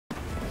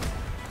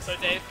So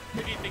Dave,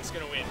 who do you think's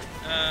gonna win?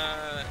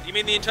 You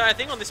mean the entire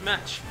thing on this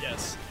match?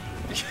 Yes.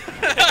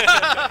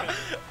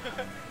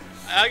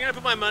 I'm gonna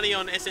put my money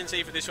on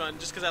SNC for this one,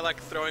 just because I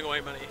like throwing away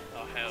money.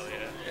 Oh hell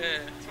yeah. Yeah.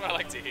 That's what I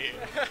like to hear.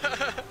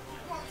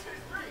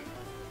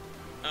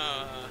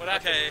 What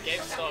happened? Okay.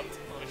 Gabe stopped.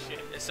 Oh shit.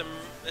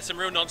 There's some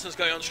real nonsense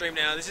going on stream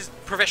now. This is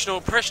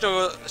professional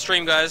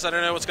stream, guys. I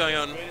don't know what's going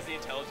on. Where does the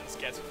intelligence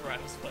get with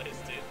Rivals players,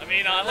 dude? I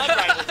mean, I love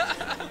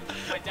Rivals.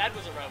 My dad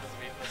was a Rivals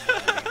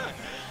man.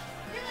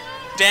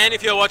 Dan,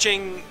 if you're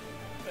watching,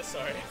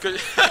 Sorry.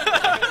 good.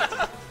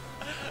 I'm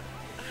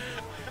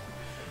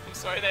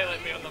sorry they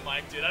let me on the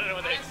mic, dude. I don't know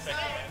what they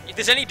expected. If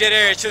there's any dead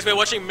air, it's just we're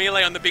watching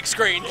Melee on the big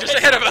screen just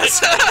ahead of us.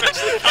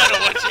 Kind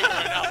of watching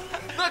right now.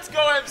 Let's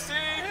go, MC!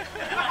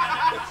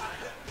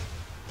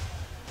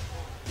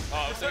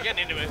 Oh, so we're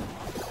getting into it.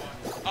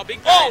 Oh,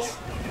 big parries.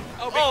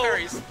 Oh, big Oh.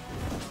 parries.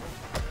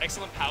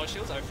 Excellent power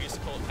shields. I refuse to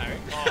call it parry.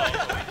 Oh,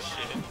 holy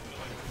shit.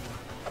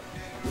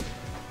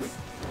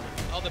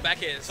 Oh, the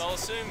back airs. So I'll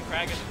assume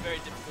Crag has a very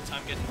difficult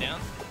time getting down.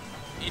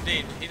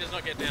 Indeed, he does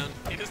not get down.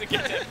 He doesn't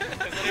get down.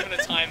 There's not even a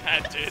time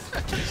had, dude.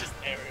 It's just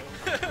aerial.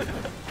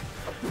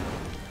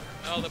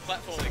 Oh, the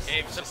platform. So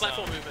Gabe's the just,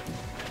 platform movement.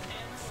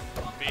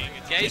 Being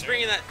a Yeah, he's degenerate.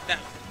 bringing that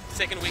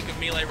second week of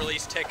Melee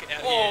release tech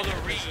out Oh, here.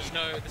 the read.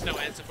 There's no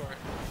answer for it.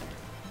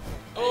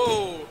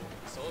 Oh,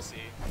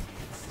 Saucy.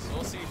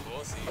 Saucy,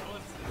 bossy.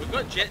 we've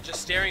got Jet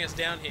just staring us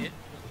down here.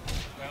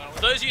 Well,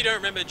 For those of you who don't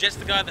remember, Jet's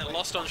the guy that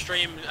lost on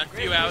stream a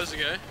few hours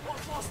ago.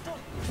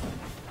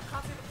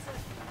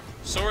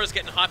 Sora's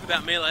getting hype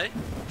about Melee.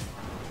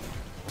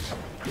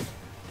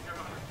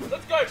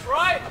 let's go,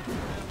 right?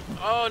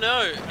 Oh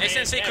no, mean,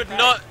 SNC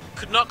yeah,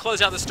 could not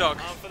close out the stock.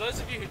 For those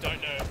of you who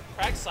don't know,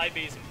 Crag's side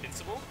B is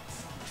invincible,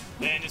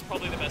 and is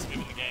probably the best move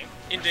in the game.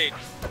 Indeed.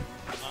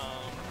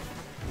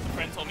 A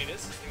friend told me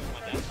this. I think it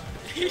was my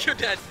dad. Your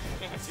dad.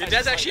 Your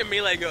dad's actually a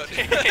Melee god.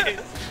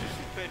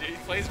 But dude, he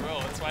plays role.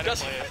 That's why I don't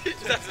play it.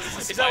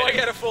 Is that why you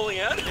had a falling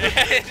out?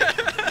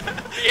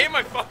 He ate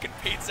my fucking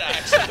pizza,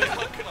 actually. I'm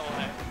not gonna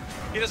lie.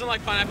 He doesn't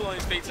like pineapple on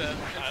his pizza.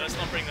 Alright, let's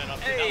not bring that up.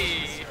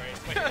 Hey.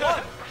 Wait,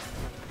 what?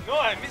 No,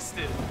 I missed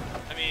it.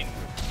 I mean,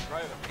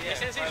 Rover. Yeah,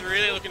 SNC's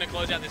really looking to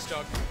close out this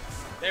stock.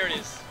 There it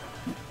is.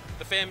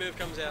 The fair move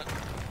comes out.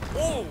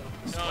 Oh,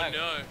 Oh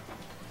no.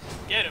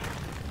 Get him.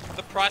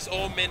 The price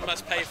all men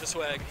must pay for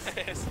swag.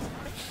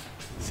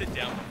 Sit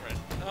down, my friend.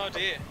 Oh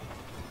dear.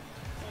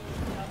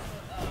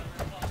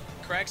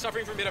 Crag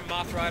suffering from a bit of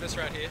arthritis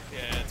right here.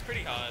 Yeah, it's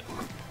pretty hard.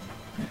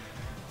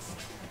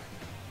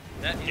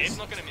 Gabe's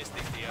not gonna miss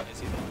these DI, is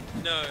he?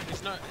 No,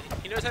 he's not.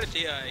 He knows how to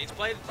DI. He's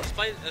played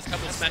a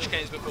couple of Smash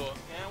games before.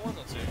 Yeah, one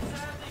or two.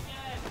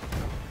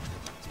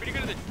 He's pretty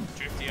good at the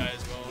drift DI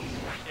as well.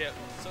 Yeah.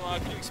 So,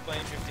 can you explain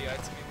drift DI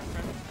to me, my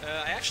friend?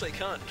 I actually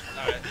can't.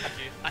 Alright, thank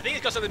you. I think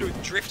it's got something to do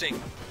with drifting.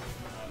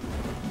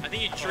 I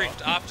think you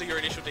drift after your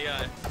initial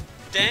DI.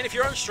 Dan, if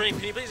you're on stream,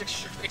 can you please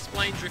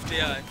explain drift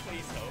DI?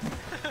 Please help.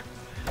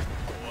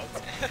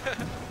 What?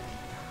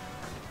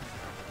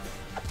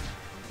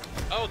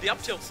 Oh, the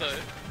up tilts though.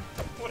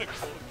 What a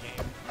cool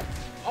game.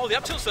 Oh, the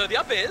up tilts though, the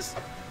up airs.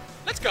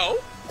 Let's go.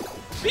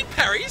 Big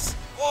parries.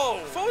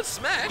 Whoa! Forward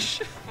smash.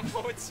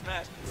 Forward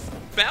smash.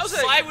 Bowser.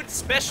 Sideward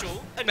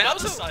special. Another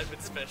Bowser.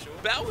 sideward special.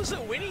 Bowser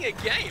winning a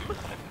game.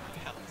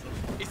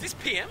 Bowser. Is this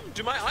PM?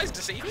 Do my eyes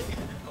deceive me?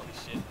 Holy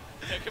shit.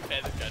 Don't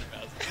compare this guy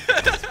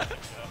to Bowser.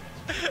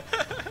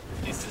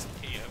 Is this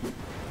PM?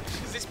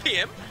 Is this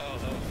PM? Oh,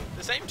 no.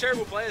 The same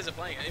terrible players are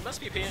playing it. It must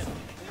be PM.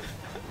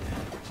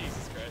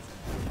 Jesus Christ.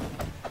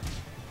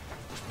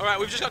 Alright,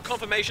 we've just got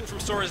confirmation from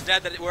Sora's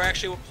dad that we're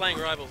actually playing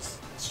Rivals.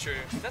 It's true.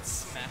 That's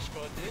Smash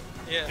God, dude.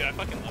 Yeah. Dude, I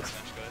fucking love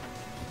Smash God.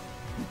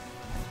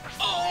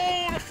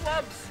 Oh, the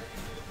flubs!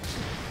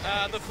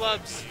 The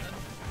flubs.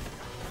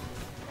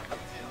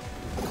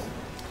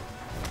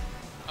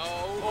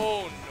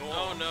 Oh no.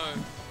 Oh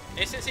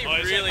no. SNC Oh,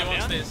 is that really come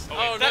wants down? this. Oh,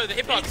 Oh, wait, no, that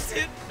the hitbox. beats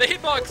it? The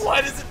hitbox.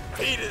 Why does it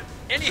beat it?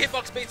 Any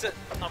hitbox beats it.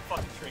 I'm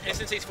fucking tricked.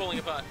 SNC's falling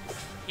apart.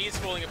 He is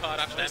falling apart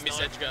after No, that he's miss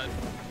not. edge guard.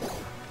 You know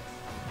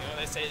what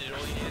they say, dude? All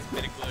you need is a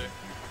bit of glue. You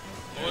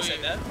know who Oh, said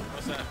yeah. that?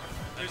 What's that?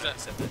 Who's that?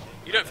 Said that, dude.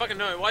 You don't fucking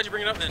know. Why'd you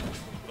bring it up then?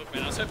 Look,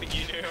 man, I was hoping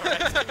you knew.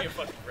 Alright, give me a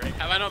fucking break.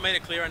 Have I not made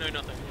it clear I know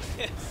nothing?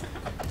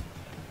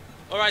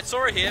 Alright,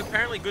 Sora here,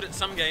 apparently good at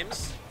some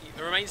games.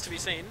 It remains to be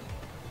seen.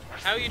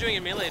 How are you doing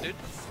in Melee, dude?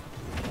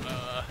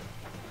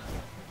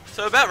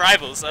 So about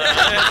Rivals,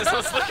 this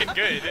one's looking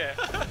good, yeah.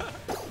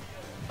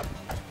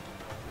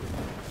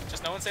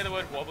 Just no one say the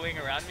word wobbling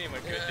around me and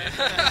we're good,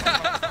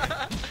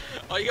 dude.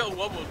 Oh, you got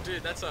wobbled,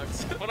 dude, that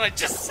sucks. What did I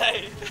just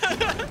say?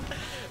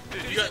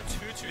 Dude, you got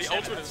the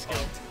ultimate skill.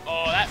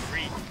 Oh, that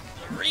read.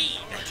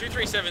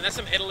 237, that's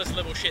some Edalus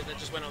level shit that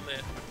just went on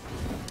there.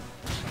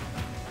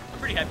 I'm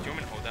pretty happy. Do you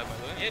want me to hold that, by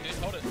the way? Yeah, dude,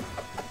 hold it.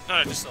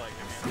 No, just so like,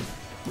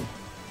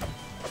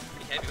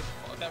 Pretty heavy.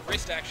 Oh, that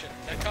wrist action,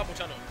 that carpal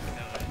tunnel.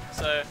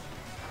 So,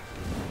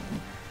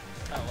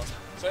 kind of lost it.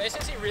 So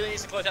SNC really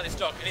needs to close out this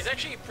stock, and he's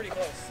actually pretty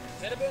close.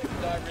 Zetterberg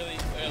died really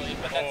early,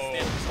 but that's the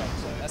end of the stock,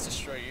 so That's a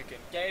sure you can.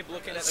 Gabe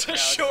looking at the so crowd.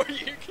 sure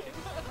you can.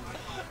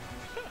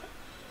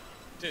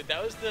 Dude,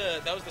 that was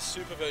the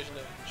super version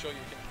of Sure You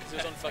Can, because it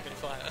was on fucking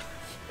fire.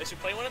 They should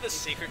play one of the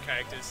secret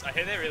characters. I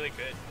hear they're really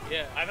good.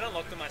 Yeah. I haven't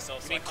unlocked them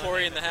myself. You mean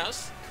Corey in the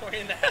house? Corey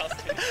in the house,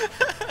 dude.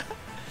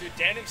 Dude,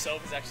 Dan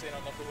himself is actually an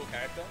unlockable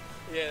character.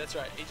 Yeah, that's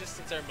right. He just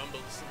sits there and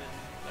mumbles and then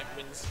like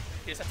wins.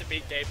 You just have to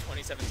beat Gabe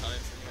 27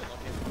 times and you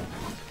unlock him.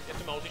 You have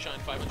to multi-shine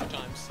 500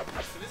 times.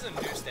 So this is a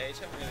new stage.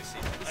 I haven't really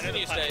seen it. This is a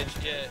new stage.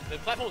 Yeah, the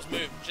platforms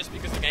moved just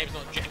because the game's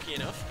not janky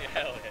enough.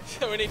 Yeah, hell yeah.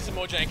 So we need some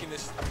more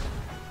jankiness.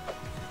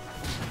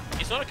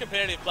 It's not a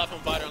competitive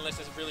platform fighter unless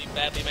there's really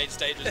badly made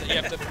stages that you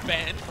have to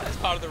ban as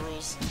part of the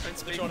rules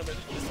of the tournament.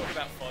 Let's talk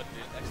about FOD,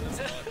 dude. Actually, that's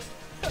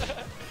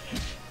FOD.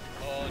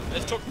 Oh, no.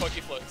 Let's talk Poke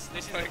Floats.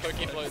 This is the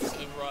Poke Floats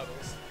of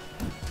Rivals.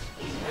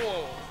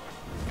 Whoa.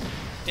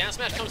 Down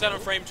smash comes out on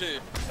frame 2.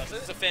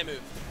 It's a fair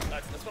move.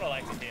 That's what I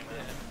like to hear,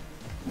 man.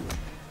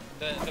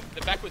 Yeah.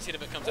 The backwards hit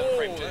of it comes out on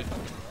frame 2.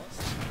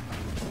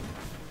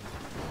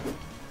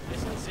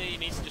 SNC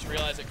needs to just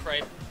realize that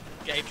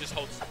Gabe just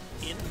holds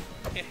in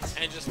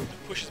and just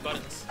pushes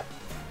buttons.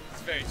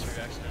 It's very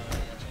true, actually, now that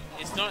I'm watching.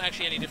 It's not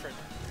actually any different.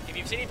 If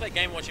you've seen him play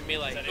Game Watch in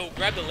Melee, he'll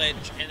grab the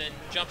ledge and then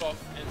jump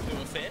off and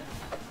do a fair.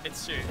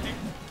 It's true.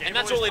 And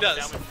that's all he does.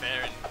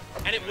 Fair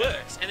and it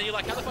works. And then you're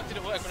like, how the fuck did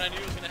it work when I knew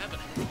it was going to happen?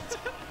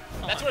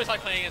 That's what it's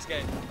like playing against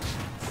Gabe.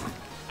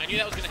 I knew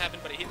that was going to happen,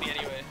 but it hit me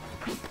anyway.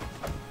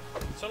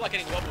 Sort of like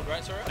getting wobbled,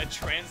 right, Sora? A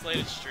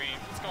translated stream.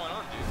 What's going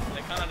on, dude?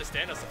 They can't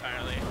understand us,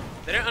 apparently.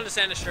 They don't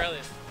understand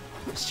Australian.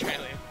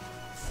 Australian.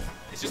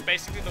 It's just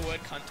basically the word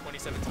cunt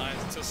 27 times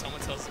until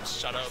someone tells them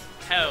shut up.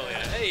 Hell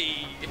yeah.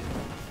 Hey.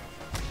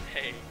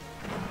 Hey.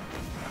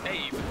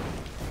 Hey.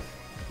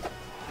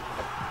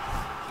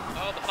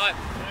 Oh, the hype.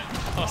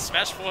 Oh,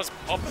 Smash 4's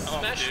popping off,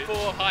 Smash dude.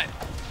 4 hype.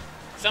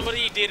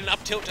 Somebody did an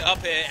up tilt to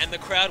up air and the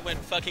crowd went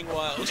fucking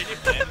wild. Did you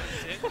blame them,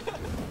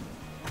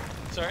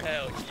 dude? Sorry?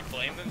 Hell, can you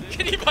blame them, dude?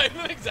 Can you blame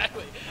them?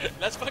 Exactly.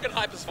 That's fucking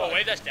hype as fuck. Oh,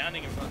 wait, that's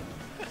downing in front.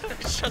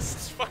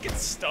 Just fucking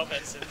stop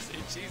SNC.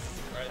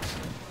 Jesus Christ.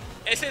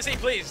 SNC,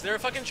 please. There are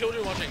fucking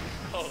children watching.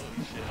 Holy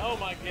shit. Oh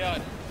my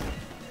god.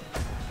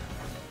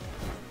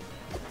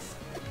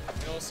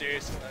 In all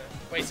seriousness,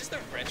 though. Wait, is this the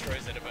retro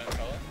Zetaburn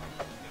colour?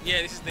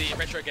 Yeah, this is the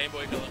retro Game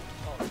Boy color.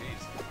 Oh,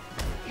 jeez.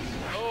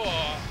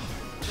 Oh,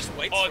 just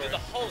wait Oh, for dude, it. the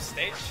whole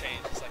stage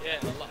changes. Like, Yeah,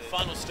 the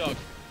final stock.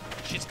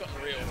 Shit's gotten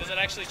real. Does it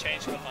actually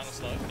change for the final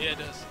slope? Yeah, it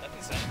does. That's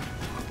insane.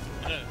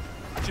 I know.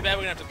 Too bad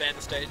we're gonna have to ban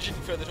the stage in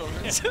further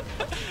tournaments.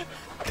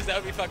 Because that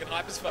would be fucking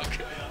hype as fuck.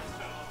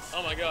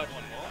 Oh my god.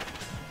 One more.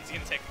 Is he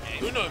gonna take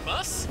the game? Uno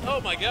Mas?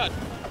 Oh my god.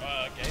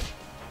 Gabe.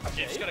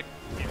 Yeah, he's gotta.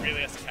 He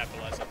really has to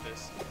capitalize off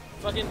this.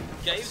 Fucking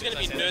Gabe's gonna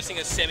be nursing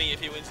a semi if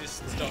he wins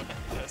this stock.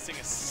 Nursing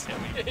a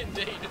semi.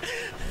 Indeed.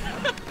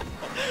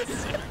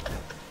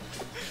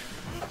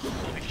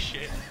 Holy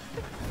shit.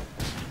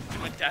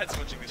 My dad's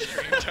watching this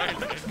stream, don't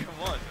they? Come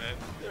on, man.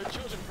 There are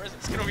children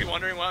present. He's gonna be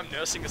wondering why I'm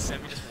nursing a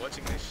semi just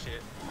watching this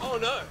shit. Oh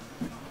no.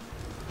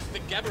 The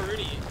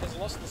Gabaruni has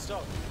lost the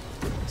stock.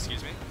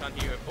 Excuse me, can't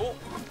hear it. Oh,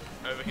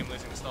 over him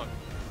losing the stock.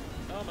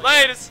 Oh my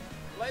Laters!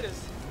 god. Laters.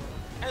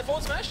 And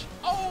forward smash.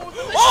 Oh,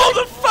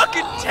 the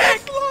fucking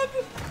tech! Oh,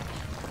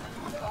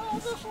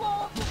 the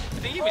flood. I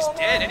think he was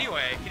dead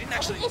anyway. He didn't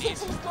actually need.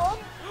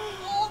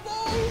 Oh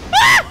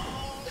no!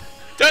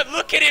 Don't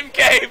look at him,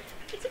 Gabe!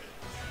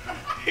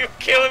 He'll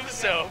kill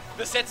himself.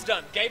 The set's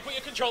done. Gabe, put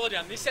your controller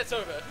down. This set's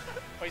over.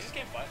 Wait, is this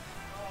game fight?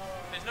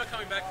 There's no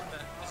coming back from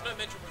that. There's no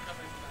mental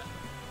recovery from that.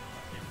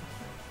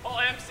 Oh,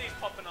 MC's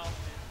popping off.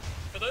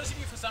 For those of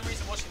you for some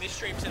reason watching this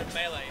stream instead of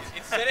Melee,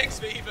 it's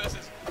ZXV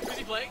versus, who's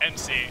he playing?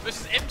 MC.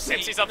 Versus MC.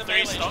 MC's up in the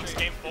 3 Melee stocks,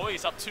 stream. game 4,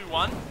 he's up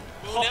 2-1.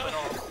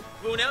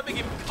 We'll now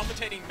begin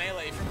commentating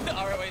Melee from the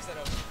ROA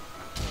setup.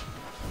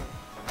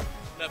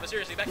 No, but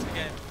seriously, back to the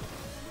game.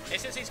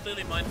 SNC's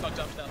clearly mind-fucked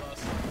after that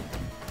loss.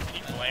 Can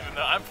you blame him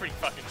though? I'm pretty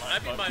fucking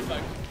I've been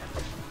mind-fucked.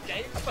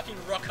 Gabe's fucking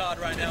rock hard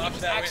right now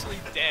after that actually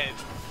dead.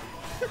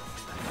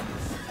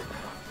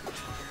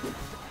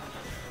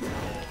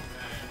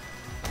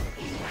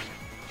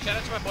 Shout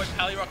out to my boy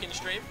Pallyrock in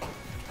stream,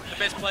 the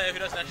best player who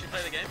doesn't actually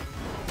play the game.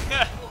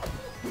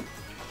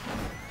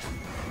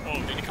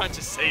 Oh, dude, you can't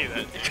just say that.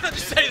 You can't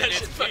just say that It's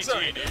shit. Fuck, PG,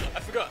 sorry. dude. I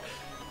forgot.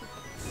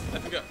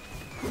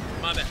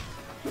 My bad.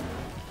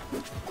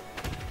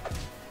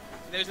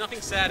 There's nothing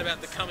sad about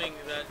the coming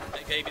that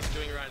Gabe is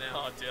doing right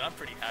now. Oh, dude, I'm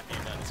pretty happy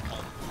about this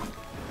con.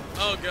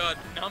 Oh god.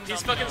 Num, He's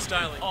num, fucking num.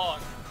 styling. Oh,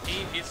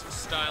 He is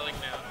styling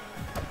now.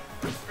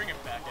 bring him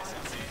back,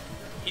 SNC.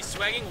 He's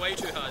swagging way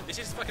too hard. This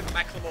is fucking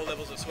Macklemore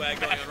levels of swag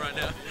going on right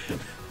now. Dude,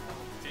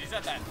 he's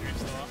at that thrift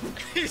store.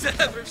 He's at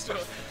that thrift store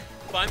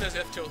buying those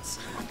F tilts.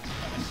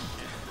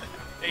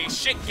 Hey,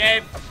 shit,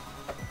 Gabe.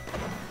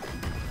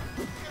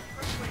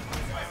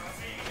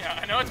 Yeah,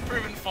 I know it's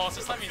proven false.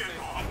 Just let me see.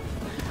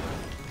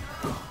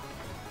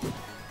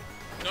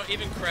 Not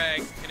even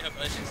Crag can help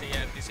SNC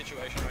out of this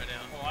situation right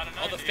now. Well, I don't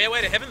know. Oh, the dude.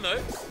 fairway to heaven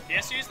though. He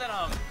has to use that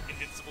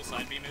invincible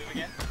side B move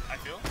again, I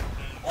feel.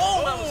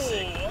 Oh, that was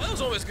sick. that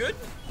was almost good.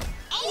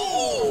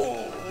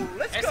 Oh,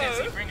 let's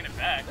SNC go. bringing it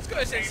back. Let's go,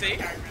 SNC.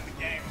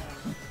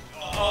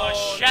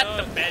 Oh, shat no.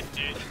 the bed,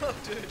 dude. Oh,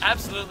 dude.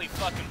 Absolutely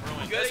fucking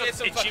ruined. gotta get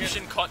some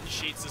Egyptian cotton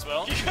sheets as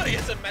well. You gotta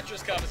get some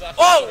mattress covers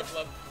after Oh! the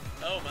club.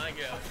 Oh my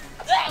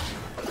god.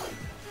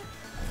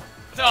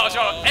 Oh,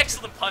 John,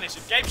 excellent punish.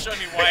 Gabe showed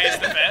me why he's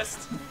the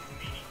best.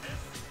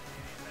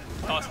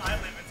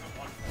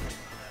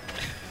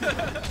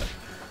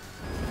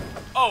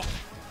 Oh,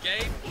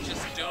 Gabe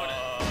just doing it.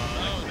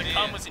 oh, the dear.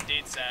 cum was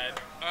indeed sad.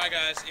 Alright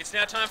guys, it's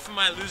now time for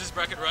my losers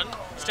bracket run.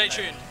 Stay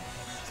tuned.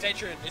 Stay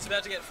tuned. It's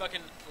about to get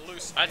fucking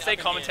loose. I'd say up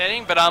in here.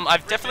 commentating, but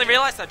I've definitely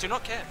realised I do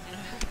not care.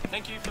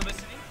 Thank you for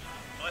listening.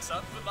 Bless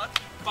up. Good luck.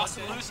 Bust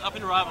loose up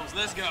in rivals.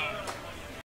 Let's go.